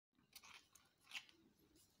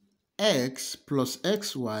x plus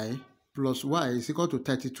xy plus y is equal to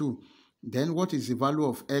 32. Then what is the value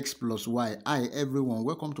of x plus y? Hi everyone,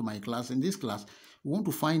 welcome to my class. In this class, we want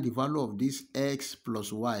to find the value of this x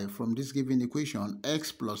plus y from this given equation.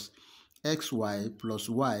 X plus xy plus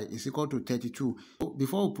y is equal to 32.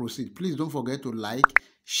 Before we proceed, please don't forget to like,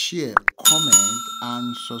 share, comment,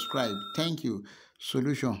 and subscribe. Thank you.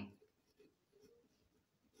 Solution.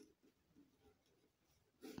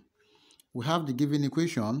 We have the given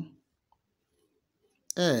equation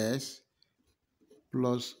s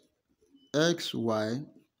plus xy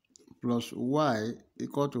plus y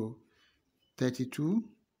equal to 32.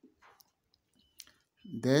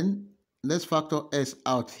 Then let's factor s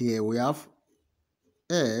out here. We have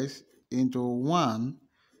s into 1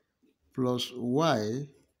 plus y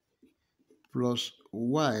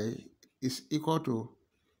is equal to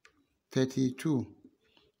 32.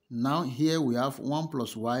 Now here we have 1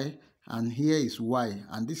 plus y and here is y,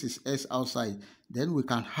 and this is s outside. Then we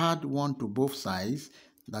can add 1 to both sides,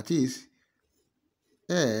 that is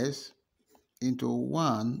s into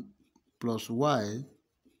 1 plus y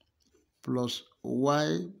plus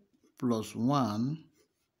 1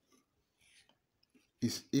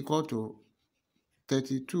 is equal to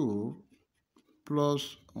 32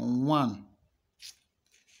 plus 1.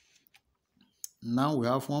 Now we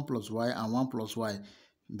have 1 plus y and 1 plus y.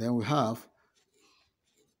 Then we have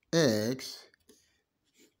x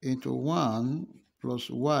into 1 plus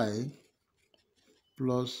y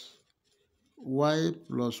plus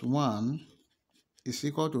 1 is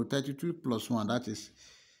equal to 32 plus 1, that is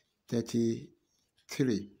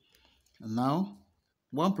 33. Now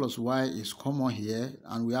 1 plus y is common here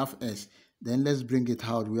and we have s. Then let's bring it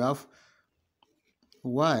out. We have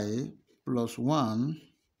y plus 1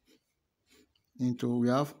 into we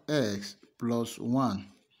have x plus 1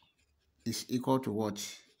 is equal to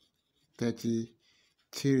what?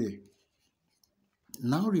 33.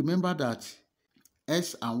 Now remember that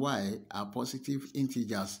x and y are positive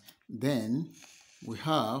integers. Then we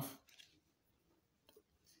have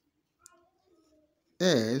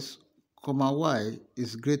s comma y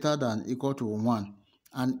is greater than equal to 1.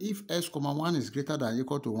 And if s comma 1 is greater than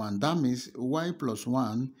equal to 1, that means y plus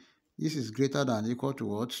 1, this is greater than equal to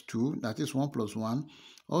what? 2, that is 1 plus 1.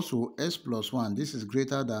 Also s plus 1, this is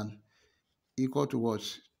greater than equal to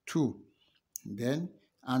what? 2. Then,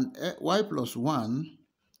 and y plus 1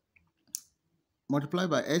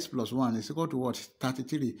 multiplied by s plus 1 is equal to what?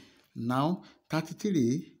 33. Now,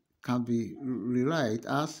 33 can be rewrite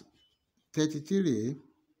as 33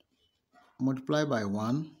 multiplied by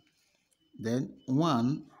 1, then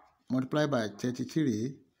 1 multiplied by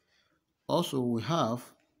 33. Also, we have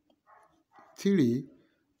 3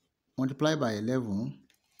 multiplied by 11,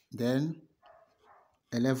 then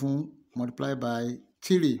 11 multiplied by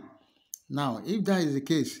 3. Now, if that is the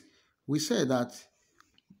case, we say that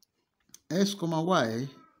s comma y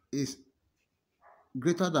is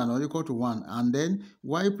greater than or equal to 1, and then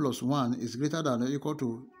y plus 1 is greater than or equal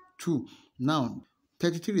to 2. Now,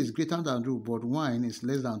 33 is greater than 2, but 1 is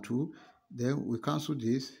less than 2. Then we cancel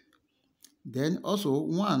this. Then also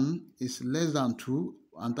 1 is less than 2,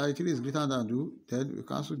 and 33 is greater than 2. Then we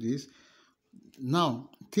cancel this. Now,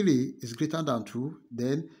 3 is greater than 2,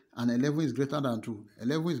 then and 11 is greater than 2.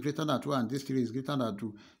 11 is greater than 2, and this 3 is greater than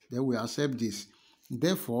 2. Then we accept this.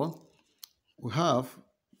 Therefore, we have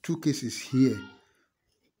two cases here.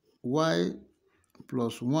 Y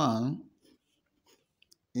plus 1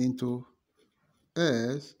 into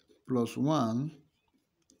s plus 1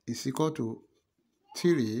 is equal to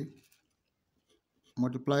 3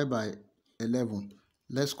 multiplied by 11.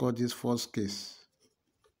 Let's call this first case.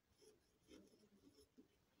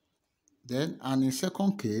 Then, and in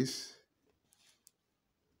second case,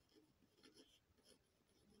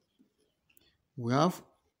 we have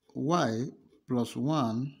y plus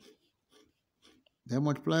 1, then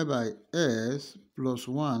multiplied by s plus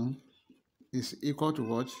 1 is equal to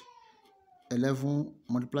what? 11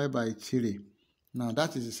 multiplied by 3. Now,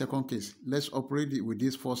 that is the second case. Let's operate with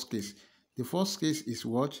this first case. The first case is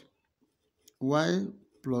what? Y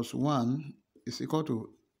plus 1 is equal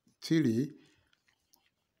to 3.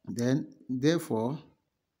 Then, therefore,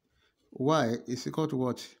 y is equal to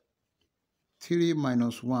what? 3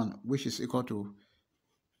 minus 1, which is equal to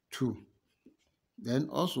 2. Then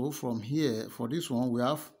also from here, for this one, we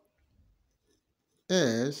have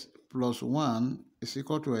s plus 1 is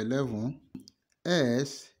equal to 11.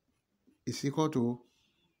 S is equal to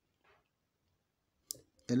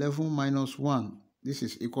 11 minus 1. This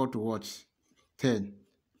is equal to what? 10.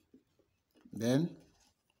 Then,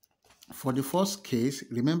 for the first case,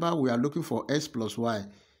 remember we are looking for s plus y.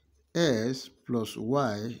 S plus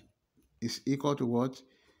y is equal to what?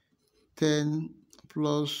 10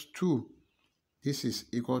 plus 2. This is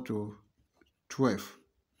equal to 12.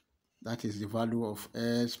 That is the value of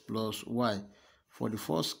x plus y for the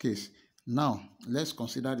first case. Now, let's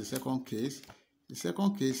consider the second case. The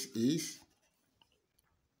second case is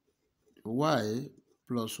y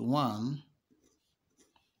plus 1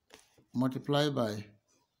 multiplied by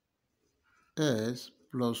s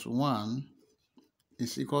plus 1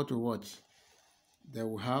 is equal to what?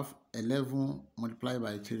 Then we have 11 multiplied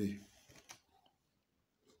by 3.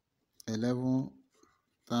 11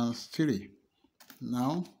 times 3.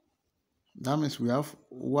 Now, that means we have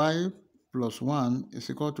y plus 1 is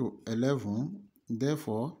equal to 11.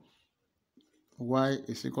 Therefore, y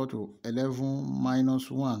is equal to 11 minus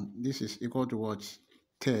 1. This is equal to what?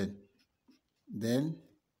 10. Then,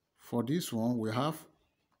 for this one, we have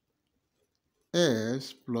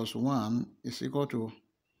s plus 1 is equal to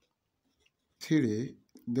 3.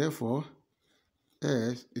 Therefore,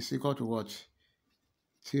 s is equal to what?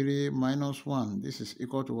 3 minus 1. This is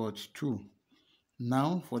equal to what? 2.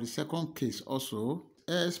 Now, for the second case also,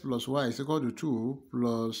 s plus y is equal to 2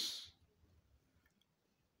 plus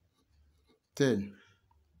 10.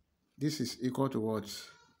 This is equal to what?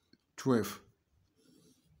 12.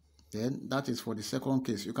 Then that is for the second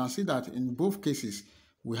case. You can see that in both cases,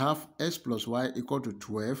 we have s plus y equal to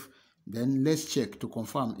 12. Then let's check to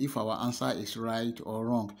confirm if our answer is right or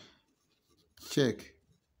wrong. Check.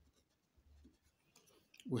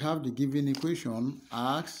 We have the given equation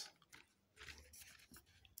as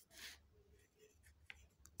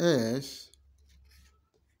s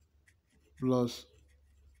plus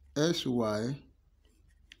sy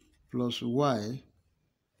plus y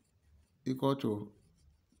equal to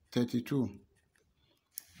 32.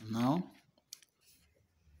 Now,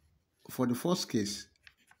 for the first case,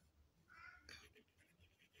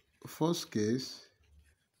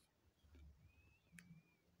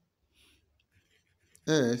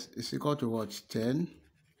 s is equal to what? 10,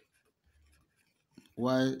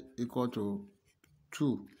 y equal to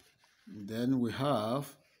 2. Then we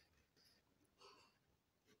have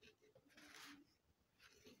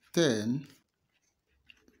 10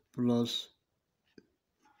 plus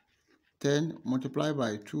 10 multiplied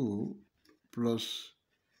by 2 plus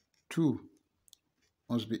 2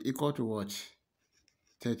 must be equal to what?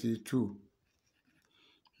 32.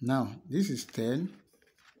 Now, this is 10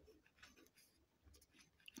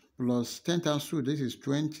 plus 10 times 2, this is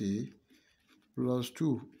 20, plus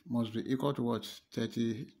 2 must be equal to what?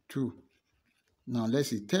 32. Now, let's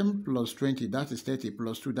see, 10 plus 20, that is 30,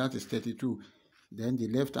 plus 2, that is 32. Then the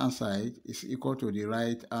left-hand side is equal to the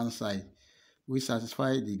right-hand side. We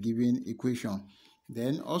satisfy the given equation.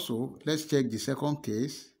 Then also, let's check the second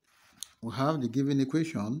case. We have the given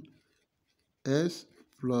equation, s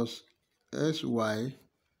plus sy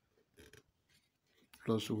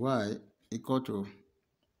plus y equal to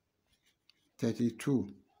 32.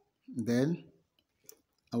 Then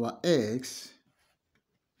our x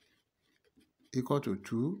equal to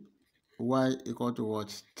 2, y equal to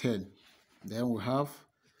what? 10. Then we have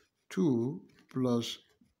 2 plus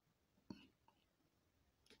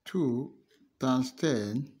 2 times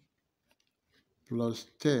 10 plus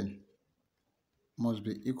 10 must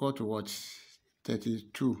be equal to what?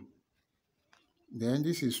 32. Then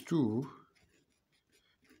this is 2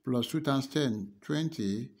 plus 2 times 10,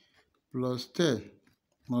 20, plus 10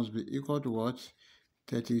 must be equal to what?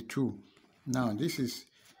 32. Now this is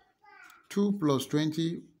 2 plus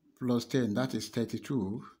 20 plus 10, that is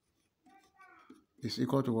 32, is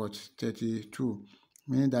equal to what? 32.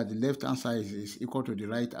 Meaning that the left hand side is equal to the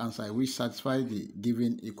right hand side, which satisfies the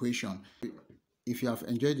given equation. If you have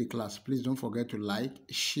enjoyed the class, please don't forget to like,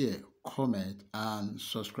 share, comment, and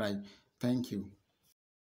subscribe. Thank you.